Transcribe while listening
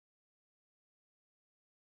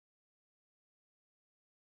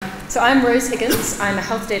So I'm Rose Higgins. I'm a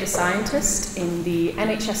health data scientist in the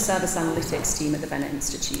NHS Service Analytics team at the Bennett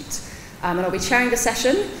Institute. And I'll be chairing the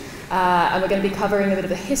session, and we're going to be covering a bit of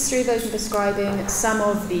the history of open prescribing, some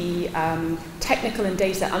of the technical and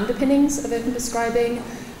data underpinnings of open prescribing,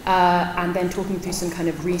 and then talking through some kind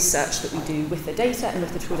of research that we do with the data and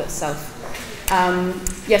with the tool itself.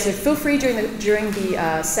 So feel free during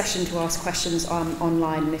the session to ask questions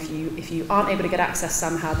online, and if you aren't able to get access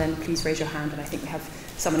somehow, then please raise your hand, and I think we have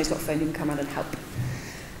someone who's got a phone who can come around and help.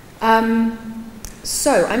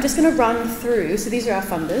 So I'm just going to run through, so these are our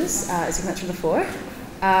funders, as you mentioned before.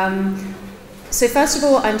 So first of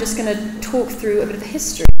all, I'm just going to talk through a bit of the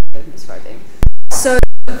history of open prescribing. So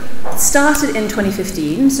it started in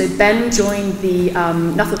 2015, so Ben joined the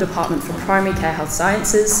Nuthall Department for Primary Care Health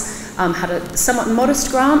Sciences, had a somewhat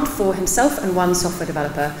modest grant for himself and one software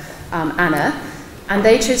developer, Anna, and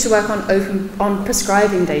they chose to work on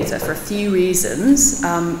prescribing data for a few reasons,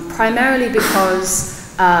 primarily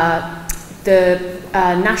because the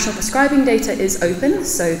national prescribing data is open,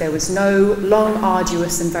 so there was no long,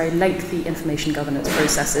 arduous and very lengthy information governance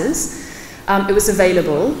processes. It was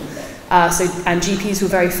available, and GPs were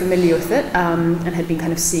very familiar with it and had been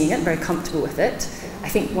kind of seeing it, very comfortable with it. I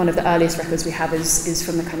think one of the earliest records we have is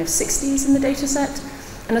from the kind of 60s in the data set.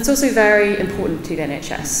 And it's also very important to the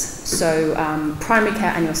NHS. So primary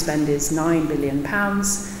care annual spend is £9 billion,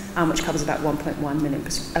 which covers about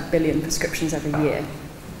 1.1 billion prescriptions every year.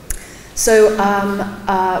 So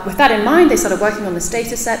with that in mind, they started working on this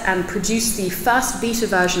data set and produced the first beta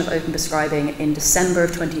version of open prescribing in December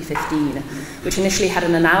of 2015, which initially had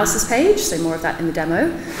an analysis page, so more of that in the demo,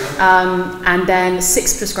 and then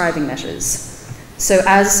 6 prescribing measures. So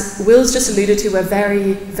as Will's just alluded to, we're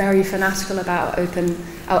very, very fanatical about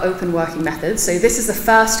our open working methods. So this is the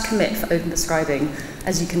first commit for open prescribing,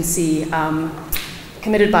 as you can see,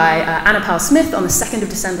 committed by Anna Powell-Smith on the 2nd of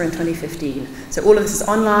December in 2015. So all of this is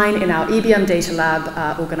online in our EBM Data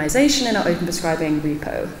Lab organization in our open prescribing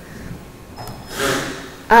repo.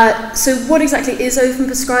 So what exactly is open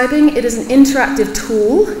prescribing? It is an interactive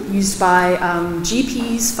tool used by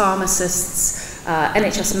GPs, pharmacists,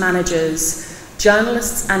 NHS managers,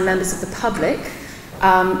 journalists and members of the public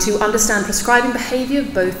to understand prescribing behaviour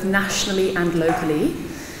both nationally and locally.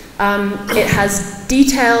 It has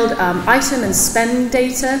detailed item and spend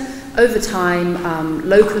data over time,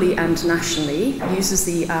 locally and nationally. It uses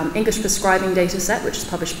the English prescribing data set, which is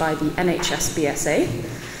published by the NHS BSA.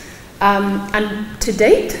 And to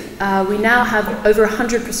date, we now have over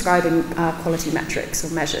 100 prescribing quality metrics or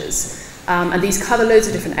measures. And these cover loads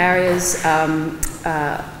of different areas.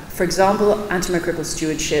 For example, antimicrobial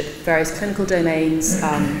stewardship, various clinical domains,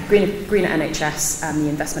 greener NHS, and the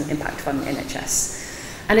Investment Impact Fund NHS.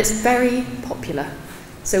 And it's very popular.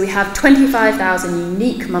 So we have 25,000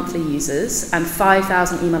 unique monthly users and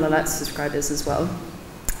 5,000 email alert subscribers as well.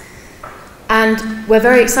 And we're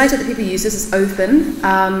very excited that people use this. It's open,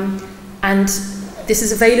 and this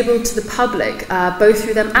is available to the public, both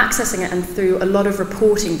through them accessing it and through a lot of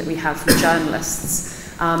reporting that we have from journalists.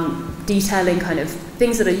 Detailing kind of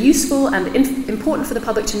things that are useful and important for the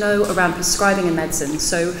public to know around prescribing in medicine.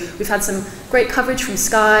 So we've had some great coverage from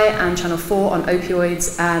Sky and Channel 4 on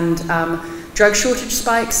opioids and drug shortage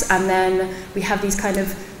spikes, and then we have these kind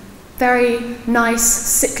of very nice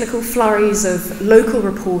cyclical flurries of local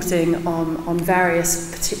reporting on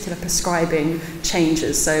various particular prescribing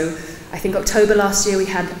changes. So I think October last year we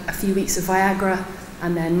had a few weeks of Viagra,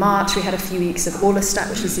 and then March we had a few weeks of Orlistat,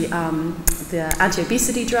 which is the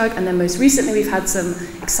anti-obesity drug, and then most recently we've had some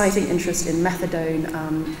exciting interest in methadone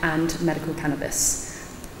and medical cannabis.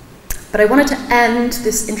 But I wanted to end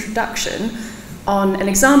this introduction on an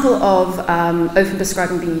example of open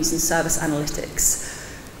prescribing being used in service analytics.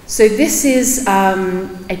 So this is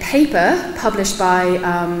a paper published by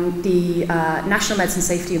the National Medicine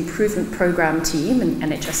Safety Improvement Programme team in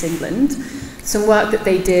NHS England, some work that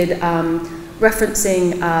they did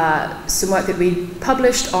referencing some work that we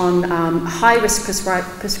published on high-risk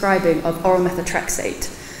prescribing of oral methotrexate.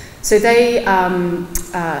 So they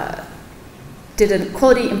did a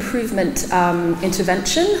quality improvement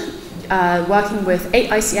intervention, working with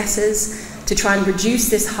 8 ICSs to try and reduce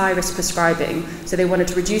this high-risk prescribing. So they wanted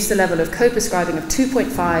to reduce the level of co-prescribing of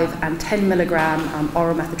 2.5 and 10 milligram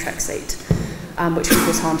oral methotrexate, which would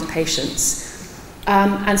cause harm to patients.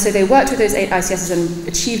 And so they worked with those 8 ICSs and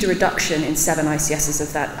achieved a reduction in 7 ICSs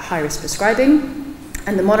of that high-risk prescribing.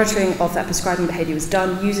 And the monitoring of that prescribing behaviour was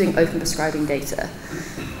done using open prescribing data.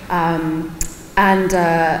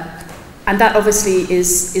 And that obviously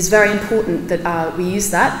is very important that we use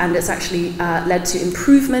that, and it's actually led to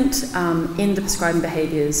improvement in the prescribing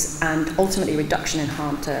behaviours and ultimately reduction in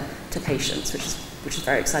harm to patients, which is which is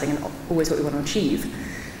very exciting and always what we want to achieve.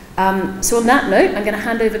 So on that note, I'm going to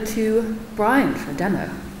hand over to Brian for a demo.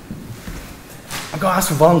 I'm going to ask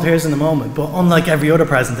for volunteers in a moment, but unlike every other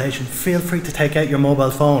presentation, feel free to take out your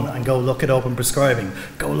mobile phone and go look at OpenPrescribing.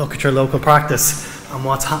 Go look at your local practice and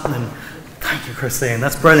what's happening. Thank you, Christine.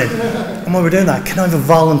 That's brilliant. And while we're doing that, can I have a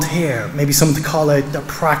volunteer? Maybe someone to call out their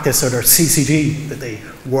practice or their CCG that they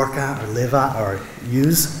work at or live at or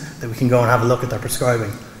use, that we can go and have a look at their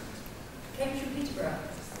prescribing.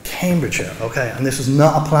 Cambridgeshire, okay, and this was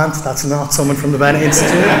not a plant, that's not someone from the Bennett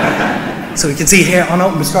Institute. So we can see here on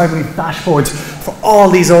OpenPrescribing we have dashboards for all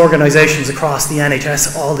these organisations across the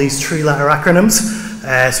NHS, all these three-letter acronyms.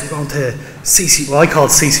 So we're going to well, I call it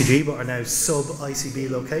CCG, but are now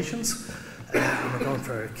sub-ICB locations. And we're going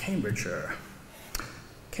for Cambridgeshire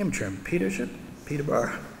and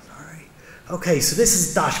Peterborough. Okay, so this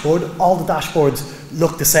is the dashboard. All the dashboards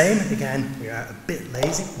look the same. Again, we are a bit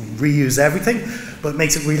lazy. We reuse everything, but it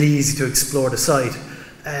makes it really easy to explore the site.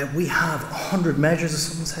 We have 100 measures, as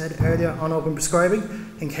someone said earlier, on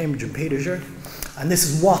OpenPrescribing in Cambridge and Peterborough. And this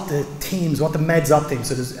is what the teams, what the meds op teams,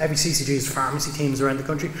 so there's every CCG's pharmacy teams around the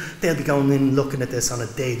country, they'll be going in looking at this on a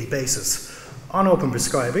daily basis. On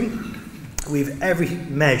OpenPrescribing, we have every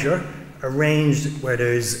measure arranged where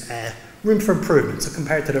there's room for improvement, so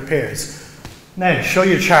compared to their peers. Now, to show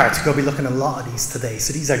you the charts, you'll be looking at a lot of these today.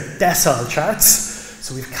 So these are decile charts.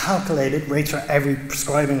 So we've calculated rates for every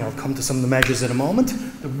prescribing. I'll come to some of the measures in a moment.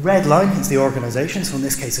 The red line is the organisation, so in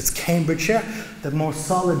this case it's Cambridgeshire. The more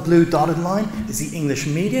solid blue dotted line is the English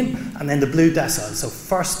median, and then the blue decile. So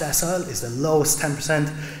first decile is the lowest 10%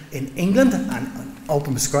 in England, and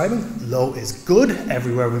OpenPrescribing, low is good.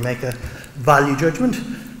 Everywhere we make a value judgment.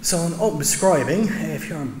 So in OpenPrescribing, if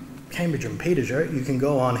you're in Cambridge and Peterborough, you can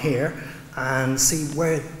go on here and see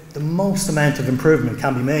where the most amount of improvement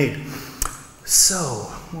can be made. So,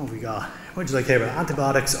 what have we got? What would you like to hear about?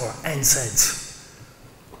 Antibiotics or NSAIDs?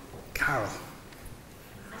 Carol.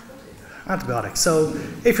 Antibiotics. So,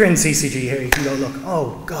 if you're in CCG here, you can go look,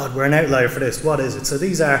 oh God, we're an outlier for this. What is it? So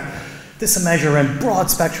this is a measure around broad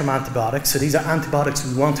spectrum antibiotics. So these are antibiotics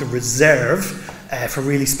we want to reserve for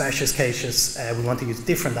really specialist cases. We want to use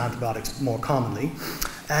different antibiotics more commonly.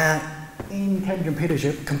 In Cambridge and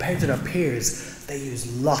Peterborough, compared to their peers, they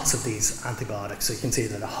use lots of these antibiotics, so you can see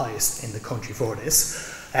they're the highest in the country for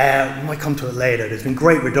this. We might come to it later. There's been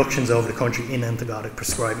great reductions over the country in antibiotic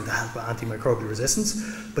prescribing to help with antimicrobial resistance.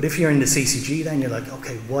 But if you're in the CCG, then you're like,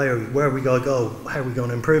 okay, where are we going to go? How are we going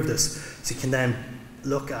to improve this? So you can then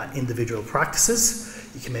look at individual practices.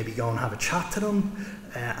 You can maybe go and have a chat to them.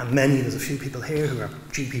 And there's a few people here who are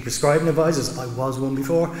GP prescribing advisors. I was one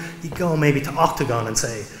before. You go maybe to Octagon and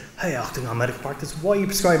say, hey, Octagon Medical Practice, why are you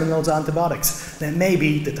prescribing loads of antibiotics? Now, it may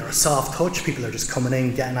be that they're a soft touch, people are just coming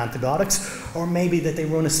in getting antibiotics, or maybe that they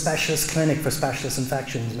run a specialist clinic for specialist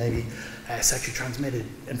infections, maybe sexually transmitted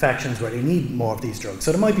infections where they need more of these drugs.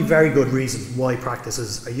 So there might be very good reasons why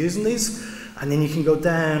practices are using these. And then you can go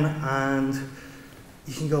down and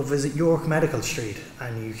you can go visit York Medical Street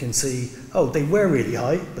and you can see, oh, they were really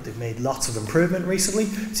high, but they've made lots of improvement recently.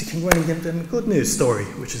 So you can go in and give them a good news story,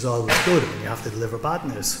 which is always good when you have to deliver bad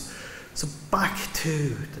news. So back to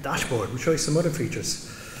the dashboard, we'll show you some other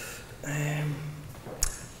features.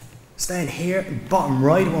 Staying here, bottom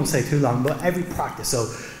right, I won't stay too long, but every practice. So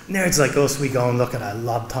nerds like us, we go and look at a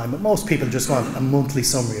lot of time, but most people just want a monthly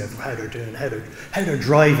summary of how they're doing, how they're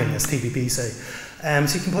driving, as TPP say.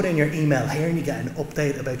 So you can put in your email here and you get an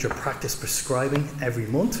update about your practice prescribing every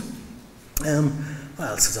month. What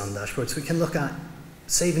else is on the dashboard? So we can look at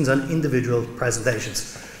savings on individual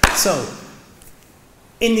presentations. So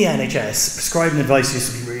in the NHS, prescribing advice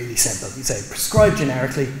used to be really simple. You'd say prescribe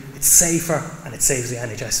generically, it's safer and it saves the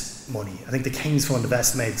NHS money. I think the King's Fund have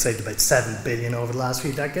estimated saved about 7 billion over the last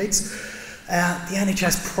few decades. The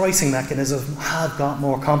NHS pricing mechanisms have got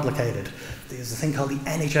more complicated. There's a thing called the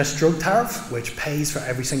NHS drug tariff, which pays for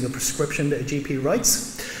every single prescription that a GP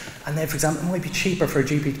writes. And then, for example, it might be cheaper for a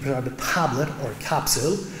GP to prescribe a tablet or a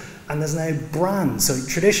capsule. And there's now brands. So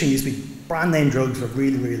traditionally used to be brand name drugs were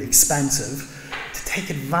really, really expensive. To take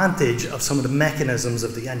advantage of some of the mechanisms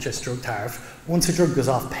of the NHS drug tariff, once a drug goes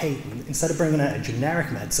off patent, instead of bringing out a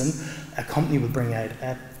generic medicine, a company will bring out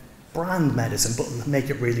a brand medicine, but make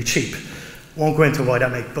it really cheap. Won't go into why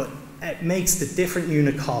that makes, but it makes the different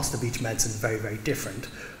unit cost of each medicine very, very different.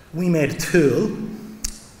 We made a tool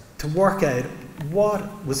to work out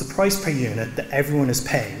what was the price per unit that everyone is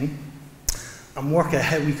paying and work out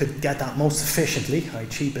how we could get that most efficiently, or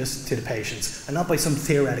cheapest, to the patients. And not by some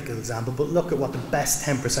theoretical example, but look at what the best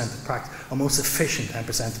 10% of practice, or most efficient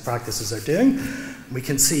 10% of practices are doing. We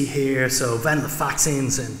can see here, so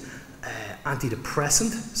venlafaxines and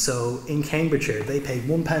antidepressant. So in Cambridgeshire, they pay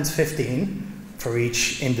 £1.15 for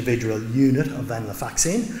each individual unit of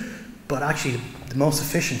venlafaxine, but actually the most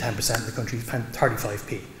efficient 10% of the country spend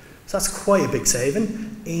 35p. So that's quite a big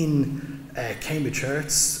saving. In Cambridgeshire,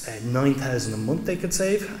 it's 9,000 a month they could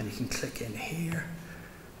save, and you can click in here,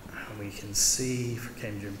 and we can see for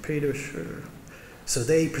Cambridge and Petershire. So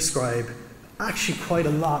they prescribe actually quite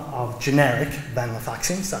a lot of generic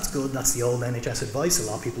venlafaxine. So that's good, that's the old NHS advice. A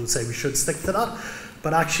lot of people would say we should stick to that.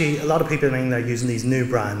 But actually, a lot of people are using these new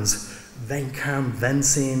brands. Vencam,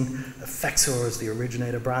 Vencine, Effexor is the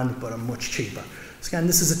originator brand, but are much cheaper. So again,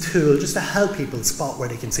 this is a tool just to help people spot where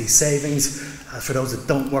they can see savings. For those that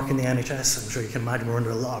don't work in the NHS, I'm sure you can imagine we're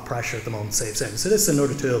under a lot of pressure at the moment to save savings. So this is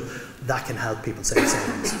another tool that can help people save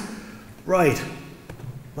savings. Right,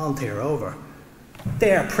 volunteer over.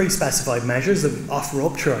 They are pre-specified measures that we offer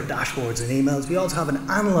up through our dashboards and emails. We also have an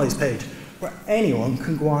analyse page where anyone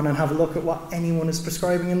can go on and have a look at what anyone is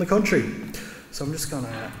prescribing in the country. So I'm just going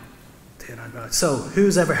to do that. So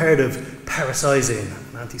who's ever heard of Paracizine,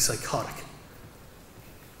 an antipsychotic?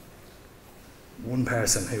 One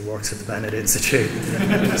person who works at the Bennett Institute.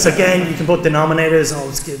 So again, you can put denominators,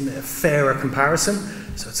 always give them a fairer comparison.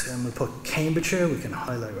 So it's, we'll put Cambridgeshire, we can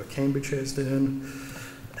highlight what Cambridgeshire is doing,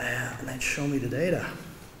 and then show me the data.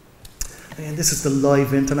 Again, this is the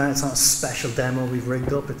live internet, it's not a special demo we've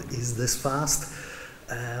rigged up, it is this fast.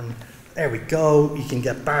 There we go, you can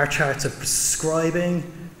get bar charts of prescribing,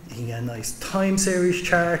 you can get a nice time series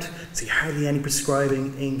chart, see hardly any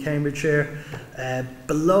prescribing in Cambridgeshire.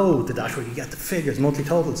 Below the dashboard you get the figures, monthly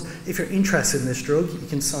totals. If you're interested in this drug, you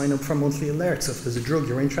can sign up for a monthly alert. So if there's a drug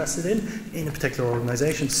you're interested in a particular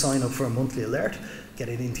organisation, sign up for a monthly alert, get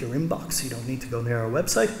it into your inbox so you don't need to go near our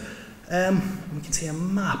website. We can see a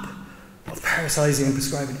map of Paracizine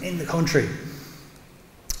prescribing in the country.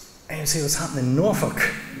 And you see what's happening in Norfolk.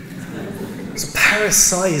 So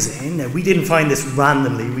Paracizine, now we didn't find this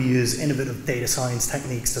randomly, we use innovative data science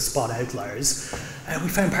techniques to spot outliers. We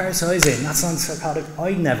found Paracizine, that's an antipsychotic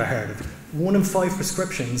I'd never heard of. 1 in 5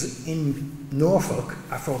 prescriptions in Norfolk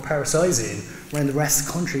are for Paracizine, where in the rest of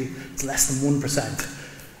the country it's less than 1%.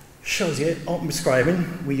 Shows you,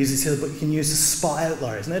 OpenPrescribing, we use this here, but you can use to spot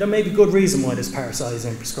outliers. Now there may be good reason why there's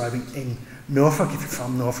Paracizine prescribing in Norfolk. If you're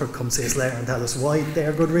from Norfolk, come see us later and tell us why they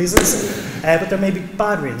are good reasons. But there may be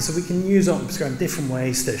bad reasons, so we can use OpenPrescribing in different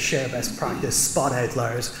ways to share best practice, spot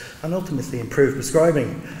outliers, and ultimately improve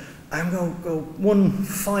prescribing. I'm going to go one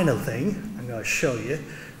final thing I'm going to show you.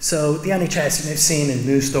 So the NHS, you may have seen in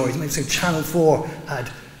news stories, you may have seen Channel 4 had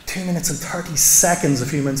 2 minutes and 30 seconds a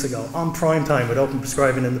few months ago on prime time with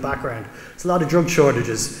OpenPrescribing in the background. There's a lot of drug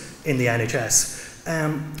shortages in the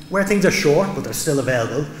NHS. Where things are short, but they're still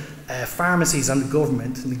available, pharmacies and the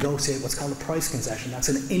government negotiate what's called a price concession. That's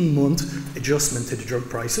an in-month adjustment to the drug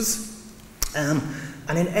prices. And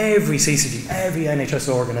in every CCG, every NHS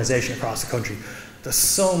organisation across the country, there's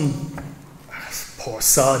some poor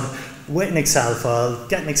sod with an Excel file,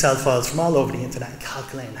 getting Excel files from all over the internet and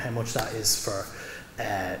calculating how much that is for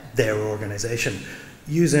their organisation.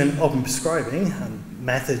 Using OpenPrescribing and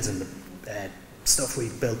methods and the stuff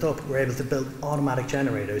we've built up, we're able to build automatic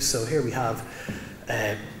generators. So here we have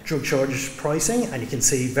drug shortage pricing, and you can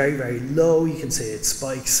see very, very low. You can see it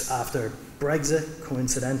spikes after Brexit,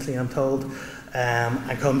 coincidentally, I'm told,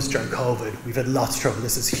 and comes during COVID. We've had lots of trouble.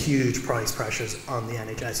 This is huge price pressures on the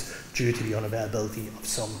NHS due to the unavailability of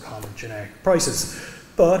some common generic prices.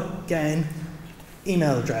 But again,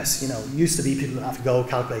 email address, used to be people that have to go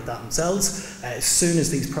calculate that themselves. As soon as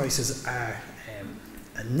these prices are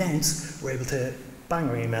announced, we're able to bang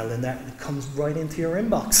our email in there and it comes right into your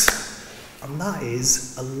inbox. And that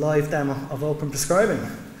is a live demo of OpenPrescribing,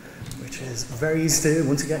 which is very easy to do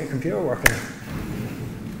once you get your computer working.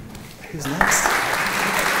 Who's next?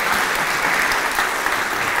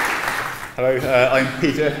 Hello, I'm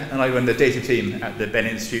Peter and I run the data team at the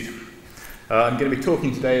Bennett Institute. I'm going to be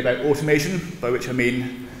talking today about automation, by which I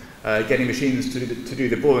mean getting machines to do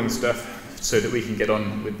the boring stuff so that we can get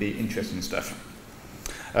on with the interesting stuff.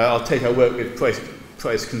 I'll take our work with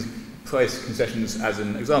price concessions as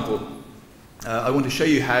an example. I want to show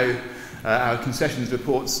you how our concessions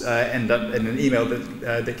reports end up in an email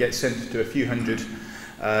that gets sent to a few hundred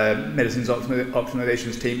medicines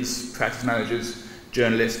optimizations teams, practice managers,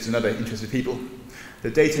 journalists and other interested people. The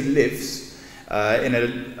data lives in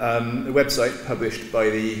a website published by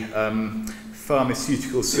the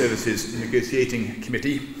Pharmaceutical Services Negotiating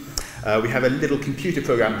Committee. We have a little computer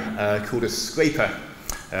program called a scraper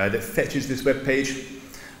that fetches this web page,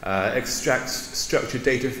 extracts structured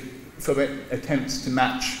data from it, attempts to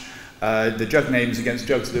match the drug names against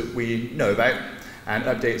drugs that we know about, and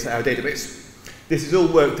updates our database. This is all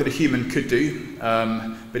work that a human could do,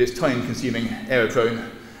 but it's time-consuming,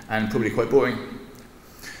 error-prone, and probably quite boring.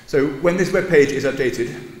 So when this web page is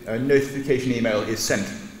updated, a notification email is sent.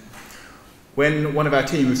 When one of our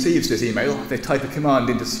team receives this email, they type a command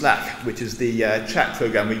into Slack, which is the chat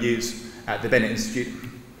program we use at the Bennett Institute.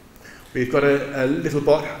 We've got a little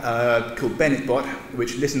bot called Bennett bot,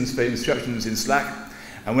 which listens for instructions in Slack,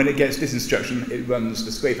 and when it gets this instruction, it runs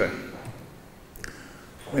the scraper.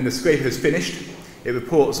 When the scraper is finished, it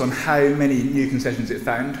reports on how many new concessions it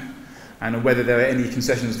found, and on whether there are any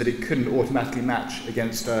concessions that it couldn't automatically match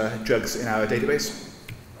against drugs in our database.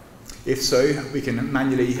 If so, we can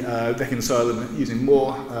manually reconcile them using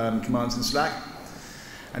more commands in Slack.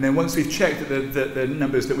 And then once we've checked that the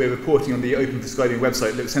numbers that we're reporting on the OpenPrescribing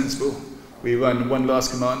website look sensible, we run one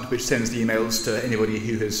last command which sends the emails to anybody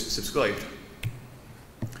who has subscribed.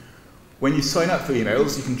 When you sign up for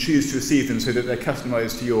emails, you can choose to receive them so that they're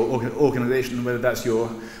customized to your organization, whether that's your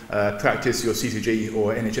practice, your C2G,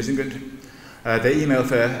 or NHS England. The email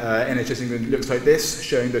for NHS England looks like this,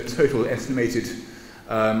 showing the total estimated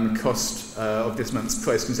cost of this month's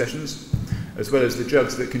price concessions, as well as the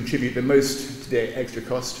drugs that contribute the most to the extra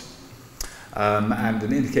cost, and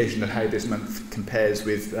an indication of how this month compares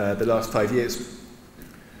with the last 5 years.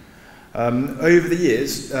 Over the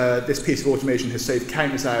years, this piece of automation has saved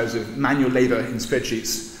countless hours of manual labour in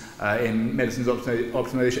spreadsheets in medicines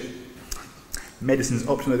optimization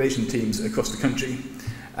teams across the country.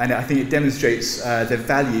 And I think it demonstrates the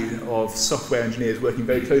value of software engineers working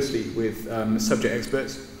very closely with subject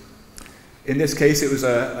experts. In this case, it was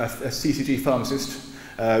a CCG pharmacist,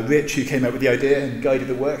 Rich, who came up with the idea and guided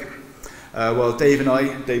the work, while Dave and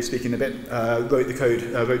I, Dave speaking a bit,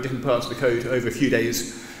 wrote different parts of the code over a few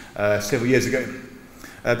days several years ago.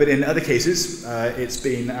 But in other cases, it's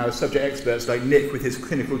been our subject experts like Nick with his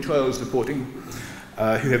clinical trials reporting,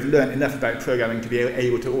 who have learned enough about programming to be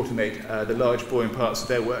able to automate the large, boring parts of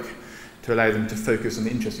their work to allow them to focus on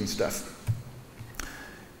the interesting stuff.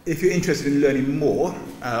 If you're interested in learning more,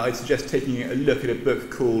 I'd suggest taking a look at a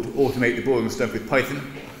book called Automate the Boring Stuff with Python.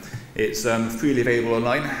 It's freely available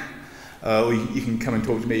online, or you can come and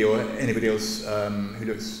talk to me or anybody else who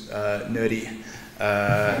looks nerdy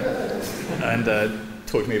and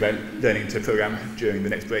talk to me about learning to program during the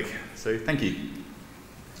next break. So thank you.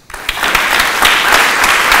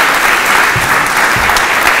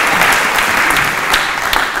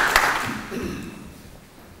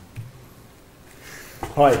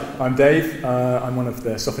 Hi, I'm Dave. I'm one of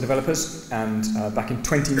the software developers, and back in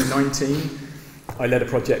 2019, I led a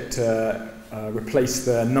project to replace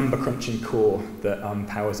the number crunching core that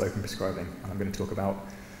powers OpenPrescribing. And I'm going to talk about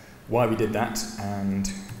why we did that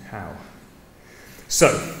and how.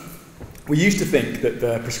 So, we used to think that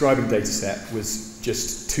the prescribing data set was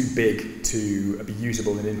just too big to be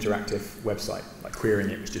usable in an interactive website. Like querying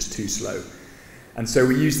it was just too slow. And so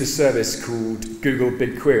we used this service called Google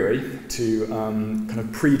BigQuery to kind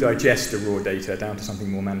of pre-digest the raw data down to something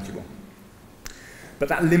more manageable. But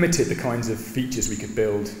that limited the kinds of features we could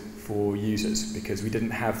build for users because we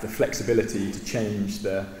didn't have the flexibility to change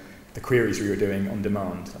the queries we were doing on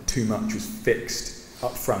demand. Like too much was fixed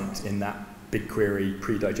up front in that BigQuery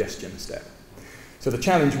pre-digestion step. So the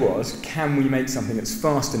challenge was, can we make something that's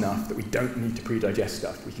fast enough that we don't need to pre-digest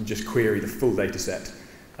stuff? We can just query the full data set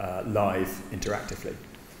live interactively.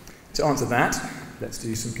 To answer that, let's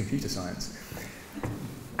do some computer science.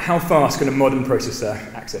 How fast can a modern processor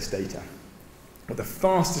access data? Well, the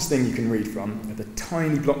fastest thing you can read from are the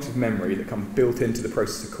tiny blocks of memory that come built into the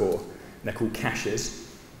processor core. And they're called caches,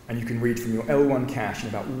 and you can read from your L1 cache in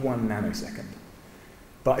about 1 nanosecond.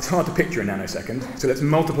 But it's hard to picture a nanosecond, so let's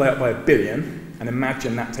multiply it by 1 billion and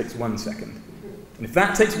imagine that takes 1 second. And if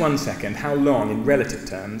that takes 1 second, how long, in relative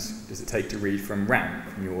terms, does it take to read from RAM,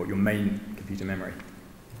 from your main computer memory?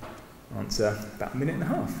 Answer, about 1.5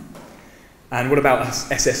 minutes. And what about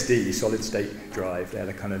SSD, solid-state drive? They're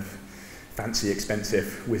the kind of fancy,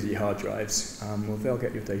 expensive, whizzy hard drives. Well, they'll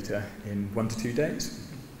get your data in 1 to 2 days.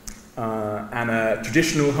 And a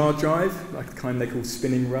traditional hard drive, like the kind they call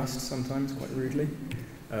spinning rust sometimes, quite rudely,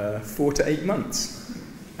 4 to 8 months.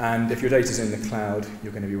 And if your data's in the cloud,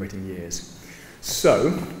 you're going to be waiting years.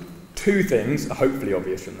 So, 2 things are hopefully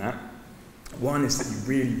obvious from that. One is that you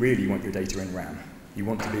really, really want your data in RAM. You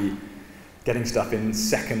want to be getting stuff in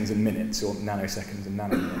seconds and minutes, or nanoseconds and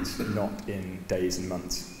nanominutes, not in days and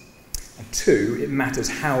months. And 2, it matters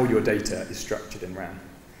how your data is structured in RAM.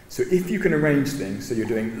 So if you can arrange things so you're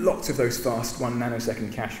doing lots of those fast 1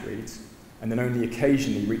 nanosecond cache reads, and then only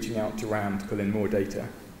occasionally reaching out to RAM to pull in more data,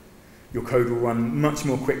 your code will run much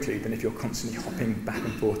more quickly than if you're constantly hopping back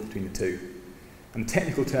and forth between the two. And the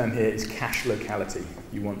technical term here is cache locality.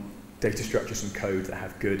 You want data structures and code that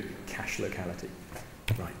have good cache locality.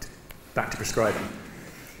 Right, back to prescribing.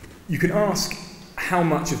 You can ask how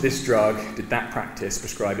much of this drug did that practice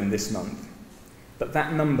prescribe in this month, but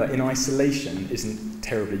that number in isolation isn't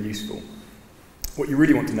terribly useful. What you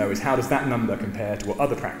really want to know is how does that number compare to what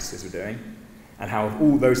other practices were doing, and how have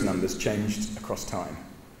all those numbers changed across time.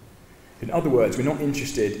 In other words, we're not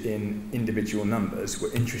interested in individual numbers,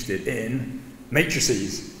 we're interested in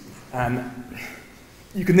matrices. And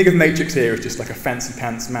you can think of matrix here as just like a fancy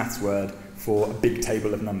pants maths word for a big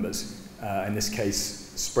table of numbers. In this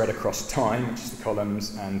case, spread across time, which is the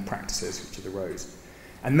columns, and practices, which are the rows.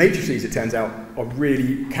 And matrices, it turns out,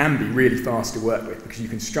 can be really fast to work with because you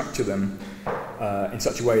can structure them in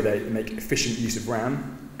such a way they make efficient use of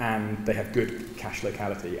RAM and they have good cache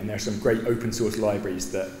locality. And there are some great open source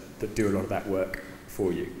libraries that do a lot of that work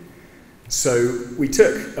for you. So we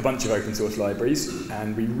took a bunch of open source libraries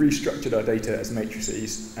and we restructured our data as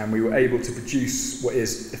matrices, and we were able to produce what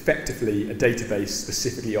is effectively a database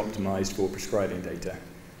specifically optimized for prescribing data.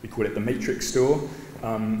 We call it the matrix store,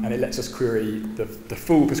 and it lets us query the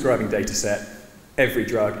full prescribing data set, every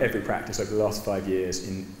drug, every practice over the last 5 years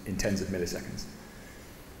in tens of milliseconds.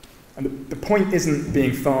 And the point isn't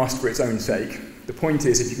being fast for its own sake. The point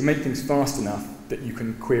is if you can make things fast enough that you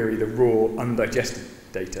can query the raw, undigested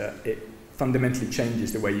data, it fundamentally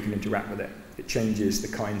changes the way you can interact with it. It changes the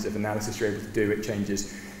kinds of analysis you're able to do, it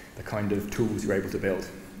changes the kind of tools you're able to build.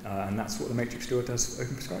 And that's what the matrix store does for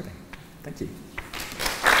OpenPrescribing. Thank you.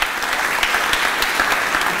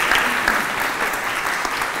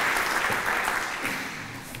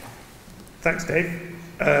 Thanks, Dave.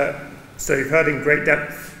 So you've heard in great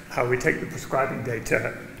depth how we take the prescribing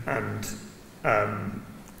data and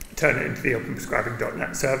turn it into the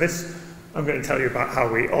OpenPrescribing.net service. I'm going to tell you about how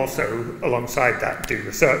we also, alongside that, do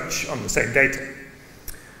research on the same data.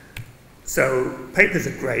 So papers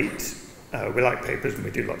are great. We like papers and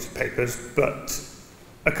we do lots of papers, but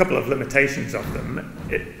a couple of limitations of them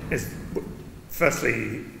is,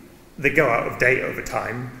 firstly, they go out of date over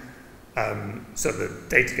time. So the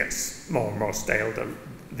data gets more and more stale the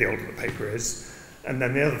older the paper is. And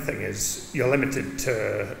then the other thing is you're limited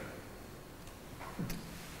to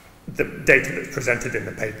the data that's presented in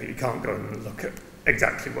the paper. You can't go and look at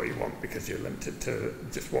exactly what you want because you're limited to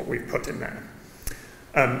just what we've put in there.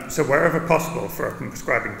 So wherever possible for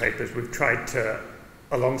OpenPrescribing papers, we've tried to,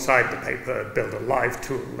 alongside the paper, build a live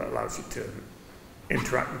tool that allows you to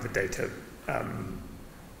interact with the data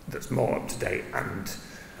that's more up to date and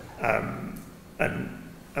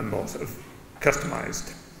more sort of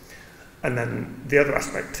customized. And then the other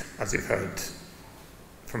aspect, as you've heard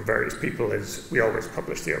from various people, is we always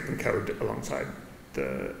publish the open code alongside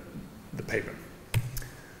the paper.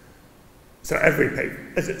 So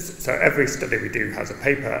every study we do has a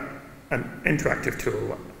paper, an interactive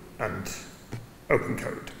tool, and open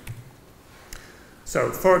code.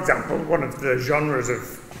 So, for example, one of the genres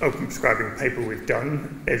of OpenPrescribing paper we've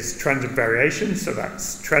done is trends and variations. So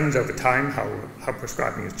that's trends over time, how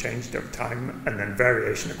prescribing has changed over time, and then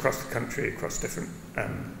variation across the country, across different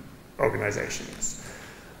organizations.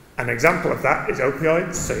 An example of that is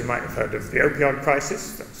opioids. So you might have heard of the opioid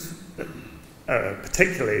crisis. That's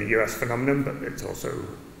particularly a US phenomenon, but it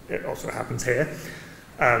also happens here.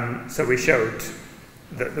 So we showed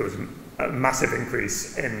that there was a massive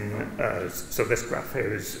increase in, so this graph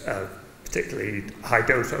here is particularly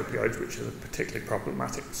high-dose opioids, which are a particularly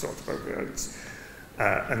problematic sort of opioids.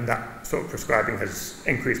 And that sort of prescribing has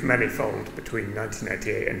increased many-fold between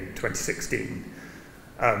 1988 and 2016.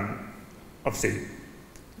 Obviously,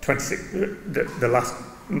 the last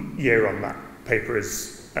year on that paper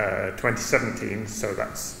is 2017, so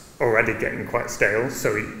that's already getting quite stale.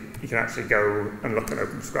 So you can actually go and look at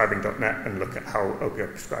OpenPrescribing.net and look at how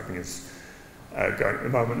opioid prescribing is going at the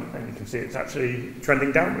moment, and you can see it's actually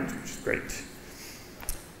trending downwards, which is great.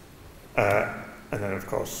 And then, of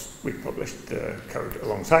course, we published the code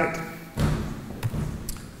alongside.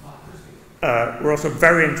 We're also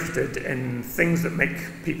very interested in things that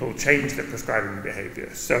make people change their prescribing behavior.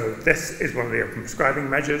 So this is one of the open prescribing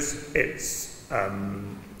measures. It's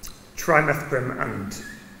trimethoprim and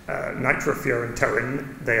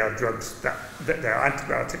nitrofurantoin. They are drugs they are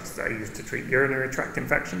antibiotics that are used to treat urinary tract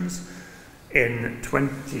infections. In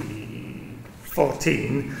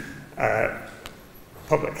 2014,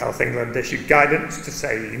 Public Health England issued guidance to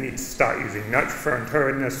say you need to start using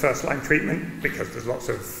nitrofurantoin as first-line treatment because there's lots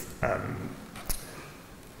of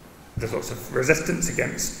resistance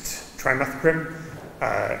against trimethoprim.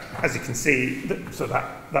 As you can see, so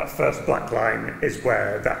that first black line is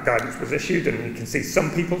where that guidance was issued, and you can see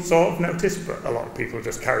some people sort of noticed, but a lot of people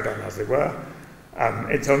just carried on as they were.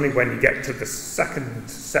 It's only when you get to the second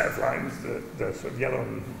set of lines, the sort of yellow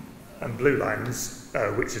and blue lines,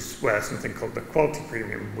 which is where something called the quality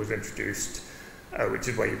premium was introduced, which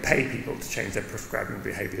is where you pay people to change their prescribing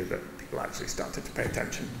behaviour, that people actually started to pay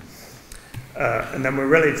attention. And then we're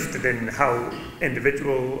really interested in how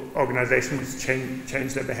individual organisations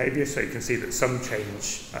change their behaviour. So you can see that some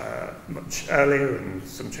change much earlier, and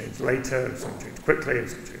some change later, and some change quickly, and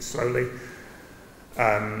some change slowly.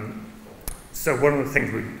 So one of the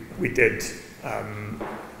things we did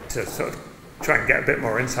to sort of try and get a bit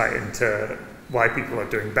more insight into why people are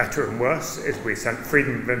doing better and worse is we sent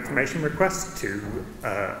freedom of information requests to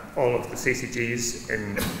all of the CCGs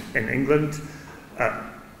in England.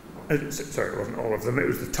 Sorry, it wasn't all of them. It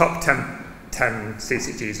was the top 10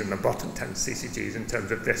 CCGs and the bottom 10 CCGs in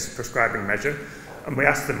terms of this prescribing measure. And we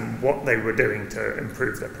asked them what they were doing to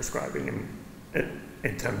improve their prescribing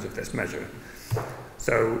in terms of this measure.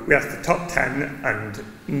 So we asked the top 10, and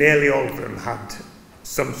nearly all of them had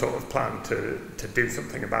some sort of plan to do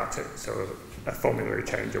something about it. So a formulary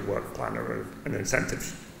change, a work plan, or an incentive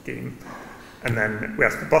scheme. And then we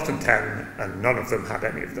asked the bottom 10, and none of them had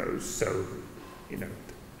any of those. So, you know,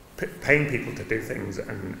 paying people to do things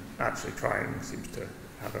and actually trying seems to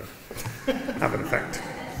have an effect.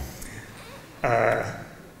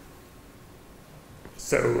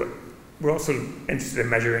 So we're also interested in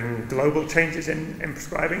measuring global changes in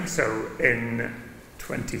prescribing. So in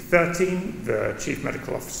 2013, the Chief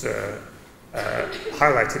Medical Officer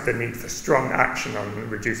highlighted the need for strong action on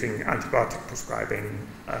reducing antibiotic prescribing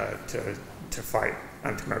to fight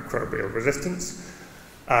antimicrobial resistance.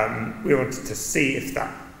 We wanted to see if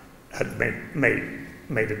that had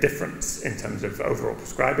made a difference in terms of overall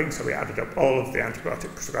prescribing, so we added up all of the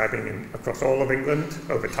antibiotic prescribing across all of England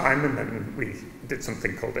over time, and then we did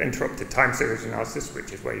something called interrupted time series analysis,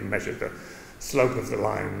 which is where you measure the slope of the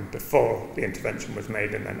line before the intervention was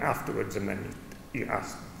made and then afterwards, and then you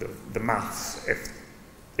ask the maths if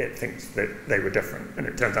it thinks that they were different, and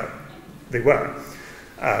it turns out they were.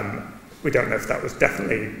 We don't know if that was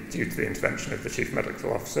definitely due to the intervention of the Chief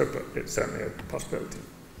Medical Officer, but it's certainly a possibility.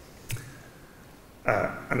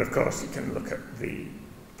 And of course, you can look at the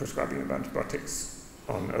prescribing of antibiotics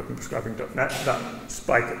on OpenPrescribing.net. That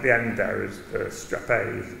spike at the end there is the strep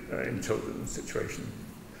A in children situation.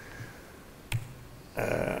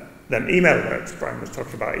 Then email alerts. Brian was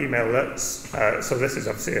talking about email alerts. So this is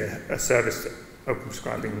obviously a service that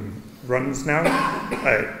OpenPrescribing runs now.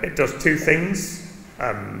 It does two things.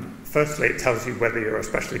 Firstly, it tells you whether you're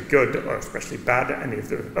especially good or especially bad at any of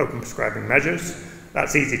the OpenPrescribing measures.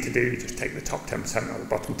 That's easy to do. You just take the top 10% or the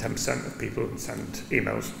bottom 10% of people and send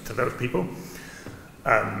emails to those people.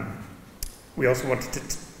 We also wanted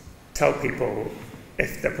to tell people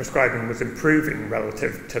if their prescribing was improving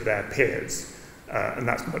relative to their peers, and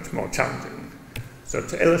that's much more challenging. So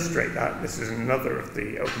to illustrate that, this is another of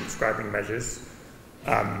the OpenPrescribing measures.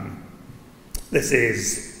 This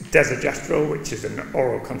is desogestrel, which is an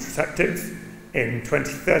oral contraceptive. In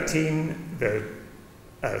 2013, there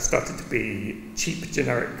started to be cheap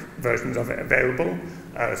generic versions of it available,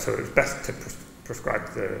 so it was best to prescribe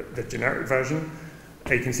the generic version.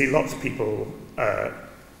 You can see lots of people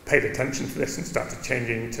paid attention to this and started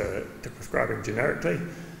changing to prescribing generically.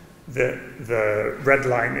 The red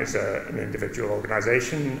line is an individual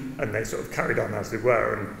organisation, and they sort of carried on as they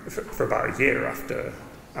were, and for about a year after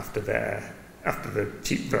the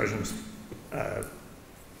cheap versions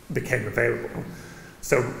became available.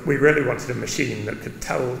 So we really wanted a machine that could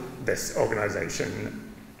tell this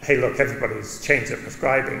organisation, hey, look, everybody's changed their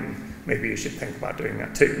prescribing, maybe you should think about doing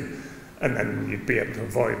that too. And then you'd be able to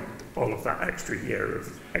avoid all of that extra year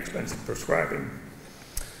of expensive prescribing.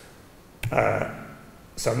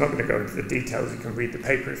 So I'm not going to go into the details, you can read the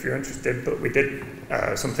paper if you're interested, but we did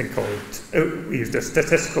something called, we used a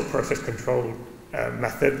statistical process control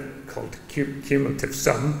method called cumulative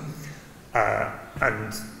sum,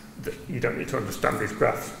 and you don't need to understand these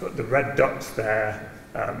graphs, but the red dots there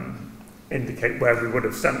indicate where we would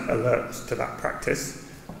have sent alerts to that practice,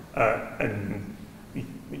 and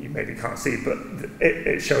you maybe can't see, but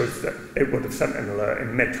it shows that it would have sent an alert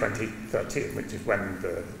in mid-2013, which is when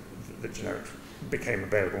the generics became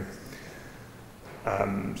available.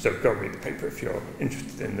 So go read the paper if you're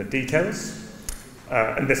interested in the details.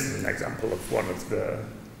 And this is an example of one of the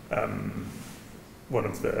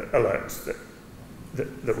alerts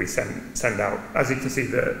that we send out. As you can see,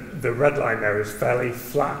 the red line there is fairly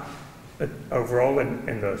flat overall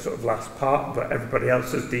in the sort of last part, but everybody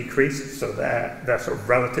else has decreased, so their sort of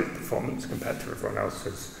relative performance compared to everyone else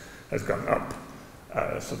has gone up.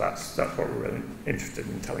 So that's what we're really interested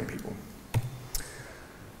in telling people.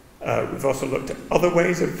 We've also looked at other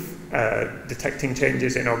ways of detecting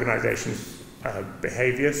changes in organisations'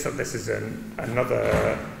 behaviour. So this is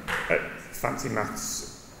another fancy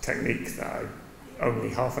maths technique that I only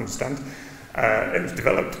half understand. It was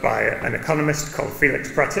developed by an economist called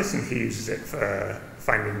Felix Pratis, and he uses it for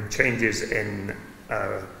finding changes in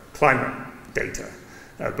climate data.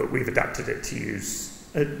 But we've adapted it to use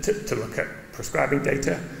to look at prescribing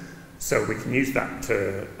data. So we can use that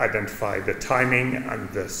to identify the timing and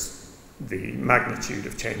the magnitude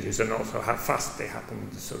of changes, and also how fast they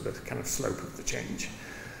happen, so the kind of slope of the change.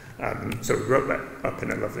 So we wrote that up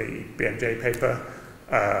in a lovely BMJ paper,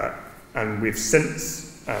 and we've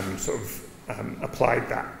since applied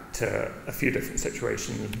that to a few different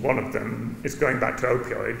situations. One of them is going back to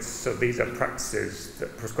opioids. So these are practices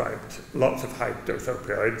that prescribed lots of high-dose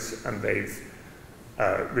opioids, and they've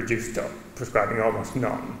reduced prescribing almost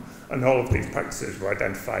none. And all of these practices were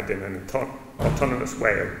identified in an autonomous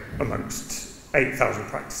way amongst 8,000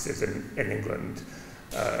 practices in England.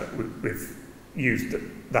 We've used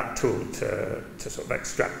that tool to sort of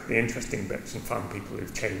extract the interesting bits and found people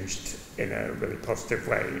who've changed in a really positive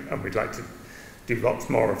way, and we'd like to do lots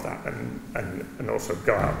more of that, and also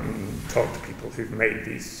go out and talk to people who've made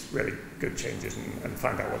these really good changes and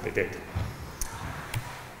find out what they did.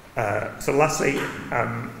 So lastly,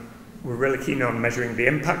 we're really keen on measuring the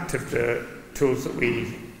impact of the tools that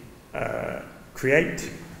we create.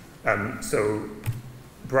 So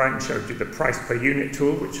Brian showed you the price per unit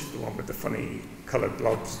tool, which is the one with the funny coloured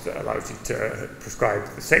blobs that allows you to prescribe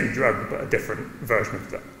the same drug but a different version of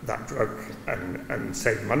that drug and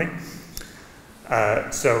save money.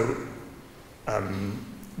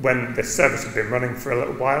 When this service had been running for a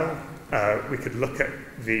little while, we could look at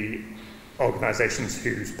the organisations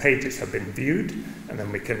whose pages have been viewed, and then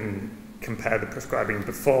we can compare the prescribing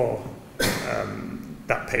before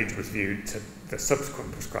that page was viewed to the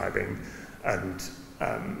subsequent prescribing, and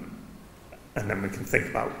then we can think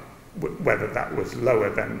about whether that was lower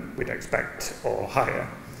than we'd expect or higher.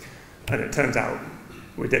 And it turns out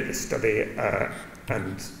we did this study,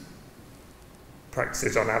 and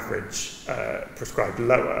practices on average prescribed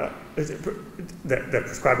lower. The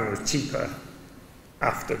prescribing was cheaper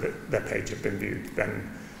after their page had been viewed than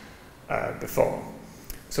before.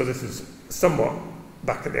 So this is somewhat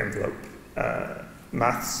back of the envelope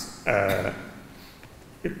maths, but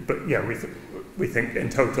yeah, we think in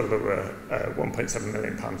total there were £1.7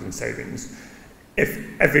 million in savings. If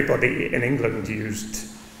everybody in England used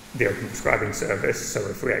the Open Prescribing service, so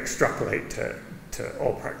if we extrapolate to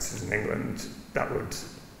all practices in England, that would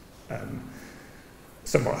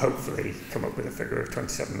somewhat hopefully come up with a figure of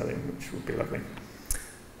 27 million, which would be lovely.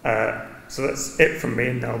 So that's it from me,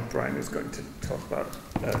 and now Brian is going to talk about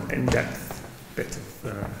an in-depth bit of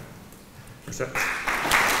research.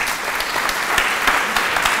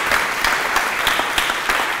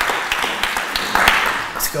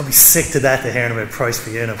 It's going to be sick to death of hearing about price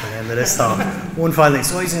per unit by the end of this talk. One final thing.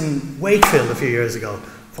 So I was in Wakefield a few years ago,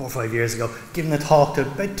 4 or 5 years ago, giving a talk to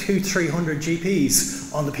about 200-300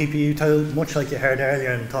 GPs on the PPU tool, much like you heard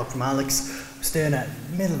earlier in the talk from Alex. I was doing it,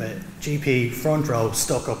 middle of it, GP, front row,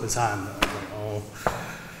 stuck up his hand. I was like, oh,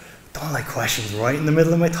 don't like questions right in the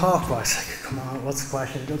middle of my talk. But I was like, come on, what's the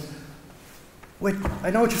question? He goes, wait,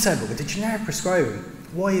 I know what you've said, but with the generic prescribing,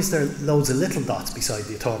 why is there loads of little dots beside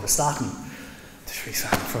the atorvastatin? In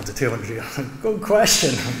front of 200. Good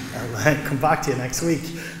question. I'll come back to you next week.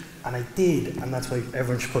 And I did, and that's why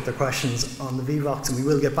everyone should put their questions on the VBox, and we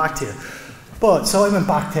will get back to you. But so I went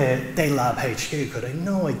back to Data Lab HQ because I had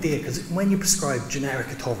no idea, because when you prescribe generic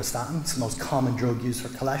atorvastatin, it's the most common drug used for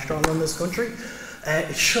cholesterol in this country,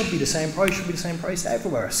 it should be the same price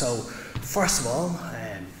everywhere. So first of all,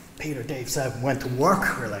 Peter, Dave said, went to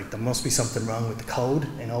work. We're like, there must be something wrong with the code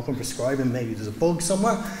in Open Prescribing. Maybe there's a bug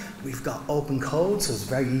somewhere. We've got open code, so it's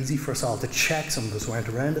very easy for us all to check. Some of us weren't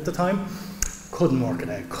around at the time. Couldn't work it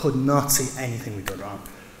out. Could not see anything we got wrong.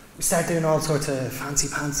 We started doing all sorts of fancy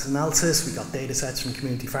pants analysis. We got data sets from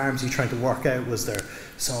community pharmacy trying to work out, was there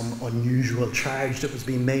some unusual charge that was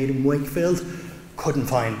being made in Wakefield? Couldn't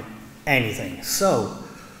find anything. So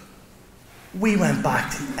we went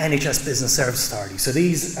back to the NHS Business Service Authority. So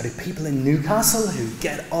these are the people in Newcastle who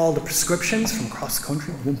get all the prescriptions from across the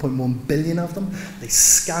country, 1.1 billion of them. They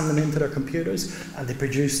scan them into their computers and they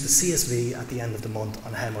produce the CSV at the end of the month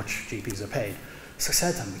on how much GPs are paid. So I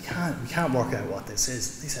said to them, we can't work out what this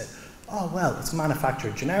is. They said, oh, well, it's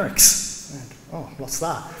manufactured generics. I went, oh, what's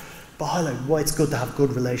that? But highlight why it's good to have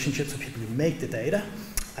good relationships with people who make the data,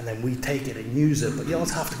 and then we take it and use it, but you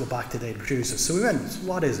also have to go back to data producers. So we went,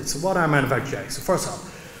 what is it? So what are manufactured generics? So first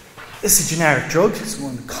off, this is a generic drug. It's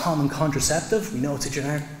one common contraceptive. We know it's a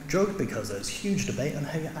generic drug because there's huge debate on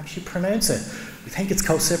how you actually pronounce it. We think it's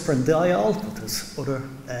cosiprandol, but there's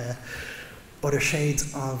other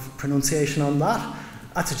shades of pronunciation on that.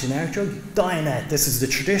 That's a generic drug. Dianet, this is the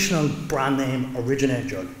traditional brand name originator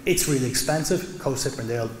drug. It's really expensive.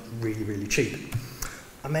 Cosiprandol, really, really cheap.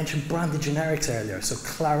 I mentioned branded generics earlier. So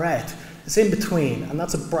Claret is in between, and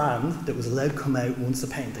that's a brand that was allowed to come out once the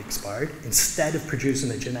patent expired. Instead of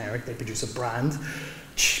producing a generic, they produce a brand,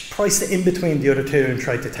 priced it in between the other two, and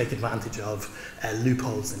tried to take advantage of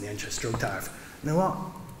loopholes in the interest drug tariff. Now, what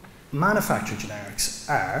manufactured generics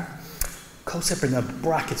are, Cosiprandol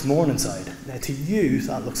brackets Morningside. Now, to you,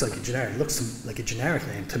 that looks like a generic. It looks like a generic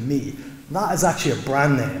name to me. That is actually a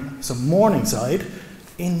brand name. So Morningside,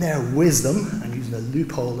 in their wisdom, and using a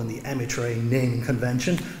loophole in the MHRA naming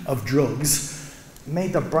convention of drugs,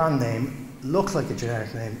 made their brand name look like a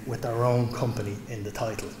generic name with their own company in the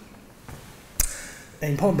title. The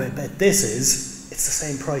important bit about this is, it's the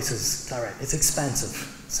same price as Claret. It's expensive.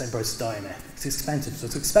 Same price as Dianet. It's expensive. So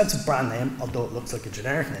it's an expensive brand name, although it looks like a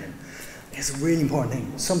generic name. It's a really important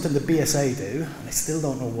thing. Something the BSA do, and I still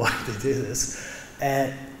don't know why they do this,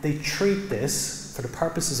 they treat this for the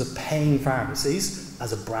purposes of paying pharmacies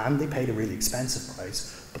as a brand. They paid a really expensive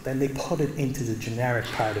price, but then they put it into the generic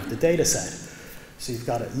part of the data set. So you've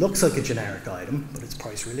got it looks like a generic item, but it's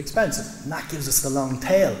priced really expensive. And that gives us the long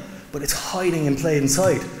tail, but it's hiding in plain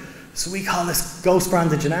sight. So we call this ghost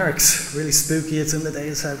branded generics. Really spooky, it's in the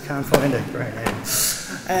data set, can't find it right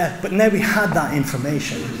now. But now we had that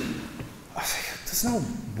information. There's no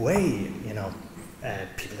way,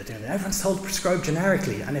 people are doing it. Everyone's told to prescribe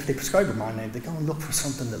generically, and if they prescribe a brand name, they go and look for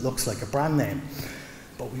something that looks like a brand name.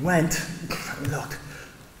 But we went and looked.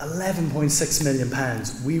 £11.6 million,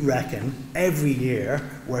 we reckon, every year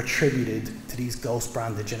were attributed to these ghost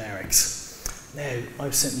branded generics. Now, I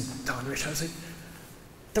was sitting talking to Rich, I was like,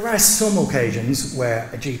 there are some occasions where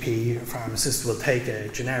a GP or pharmacist will take a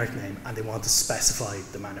generic name and they want to specify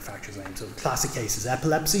the manufacturer's name. So the classic case is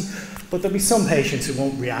epilepsy, but there'll be some patients who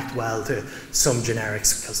won't react well to some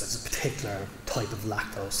generics because there's a particular type of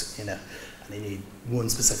lactose in it and they need one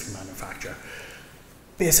specific manufacturer.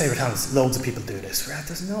 BSA were telling us loads of people do this.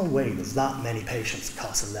 There's no way there's that many patients that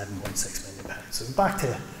cost £11.6 million. So back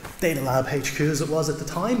to Data Lab HQ as it was at the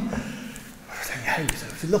time.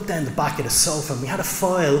 If you look down the back of the sofa, and we had a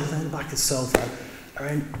file down the back of the sofa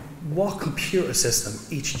around what computer system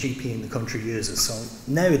each GP in the country uses. So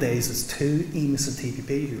nowadays there's two, EMIS and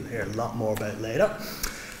TPP, who you'll hear a lot more about later.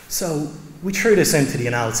 So we threw this into the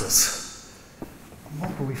analysis. And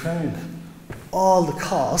what we found? All the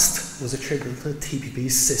cost was attributable to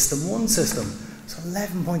TPP's System 1 system. So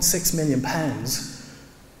 £11.6 million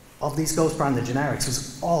of these ghost branded generics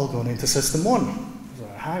was all going into System 1.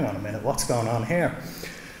 Hang on a minute, what's going on here?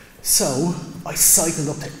 So I cycled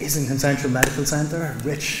up to Islington Central Medical Centre.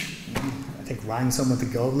 Rich, I think, rang someone to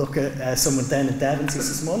go look at someone down in Devon,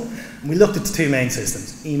 System 1. And we looked at the two main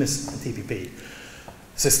systems, EMIS and TPP.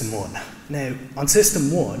 System 1. Now, on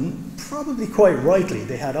System 1, probably quite rightly,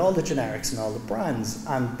 they had all the generics and all the brands,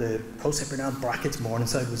 and the Cosiprandol brackets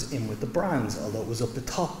Morningside was in with the brands, although it was up the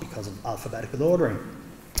top because of alphabetical ordering.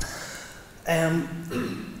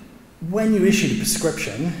 When you issued a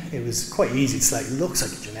prescription, it was quite easy to select, it looks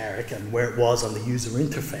like a generic, and where it was on the user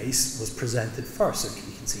interface was presented first. So you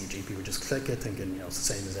can see a GP would just click it, thinking it's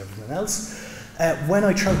the same as everything else. When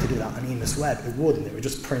I tried to do that on EMIS Web, it wouldn't. It would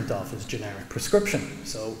just print off as generic prescription.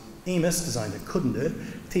 So EMIS designed it, couldn't do it.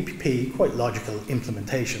 TPP, quite logical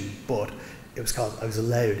implementation, but it was because I was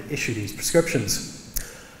allowed to issue these prescriptions.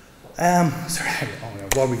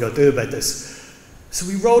 What are we going to do about this? So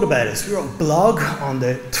we wrote about this. We wrote a blog on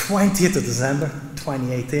the 20th of December,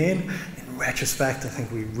 2018. In retrospect, I think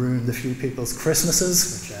we ruined a few people's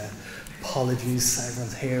Christmases, which apologies,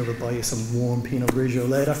 everyone's here, we'll buy you some warm Pinot Grigio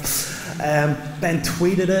later. Ben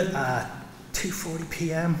tweeted it at 2:40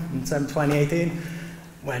 p.m. in December 2018.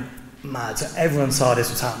 Went mad. So everyone saw this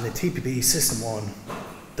was happening. TPP, System 1,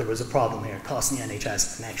 there was a problem here, costing the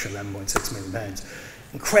NHS an extra £11.6 million.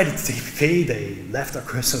 And credit to TPP, they left their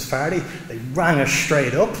Christmas party, they rang us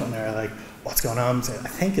straight up, and they were like, what's going on? I said, I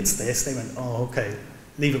think it's this. They went, oh, okay,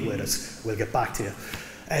 leave it with us, we'll get back to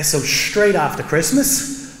you. So straight after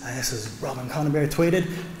Christmas, this is Robin Connebear tweeted,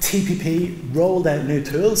 TPP rolled out new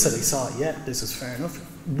tools, so they saw, yeah, this is fair enough.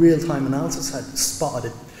 Real-time analysis had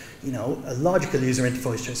spotted, a logical user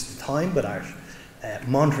interface just at the time, but our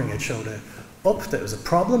monitoring had showed up that it was a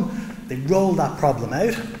problem. They rolled that problem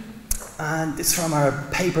out. And it's from our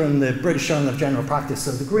paper in the British Journal of General Practice.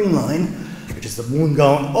 So the green line, which is the one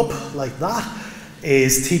going up like that,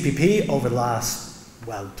 is TPP over the last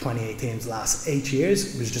well, 2018's last 8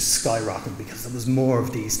 years, was just skyrocketing because there was more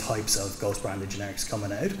of these types of ghost branded generics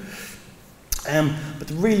coming out. But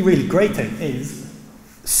the really, really great thing is,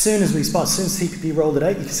 as soon as TPP rolled it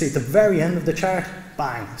out, you can see at the very end of the chart,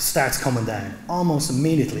 bang, starts coming down. Almost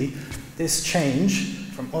immediately, this change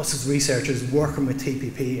from us as researchers working with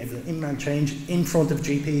TPP, it was an inbound change in front of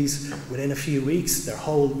GPs. Within a few weeks, their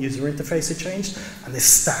whole user interface had changed, and this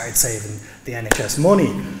started saving the NHS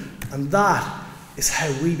money. And that is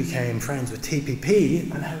how we became friends with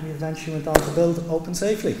TPP and how we eventually went on to build Open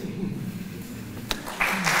Safely.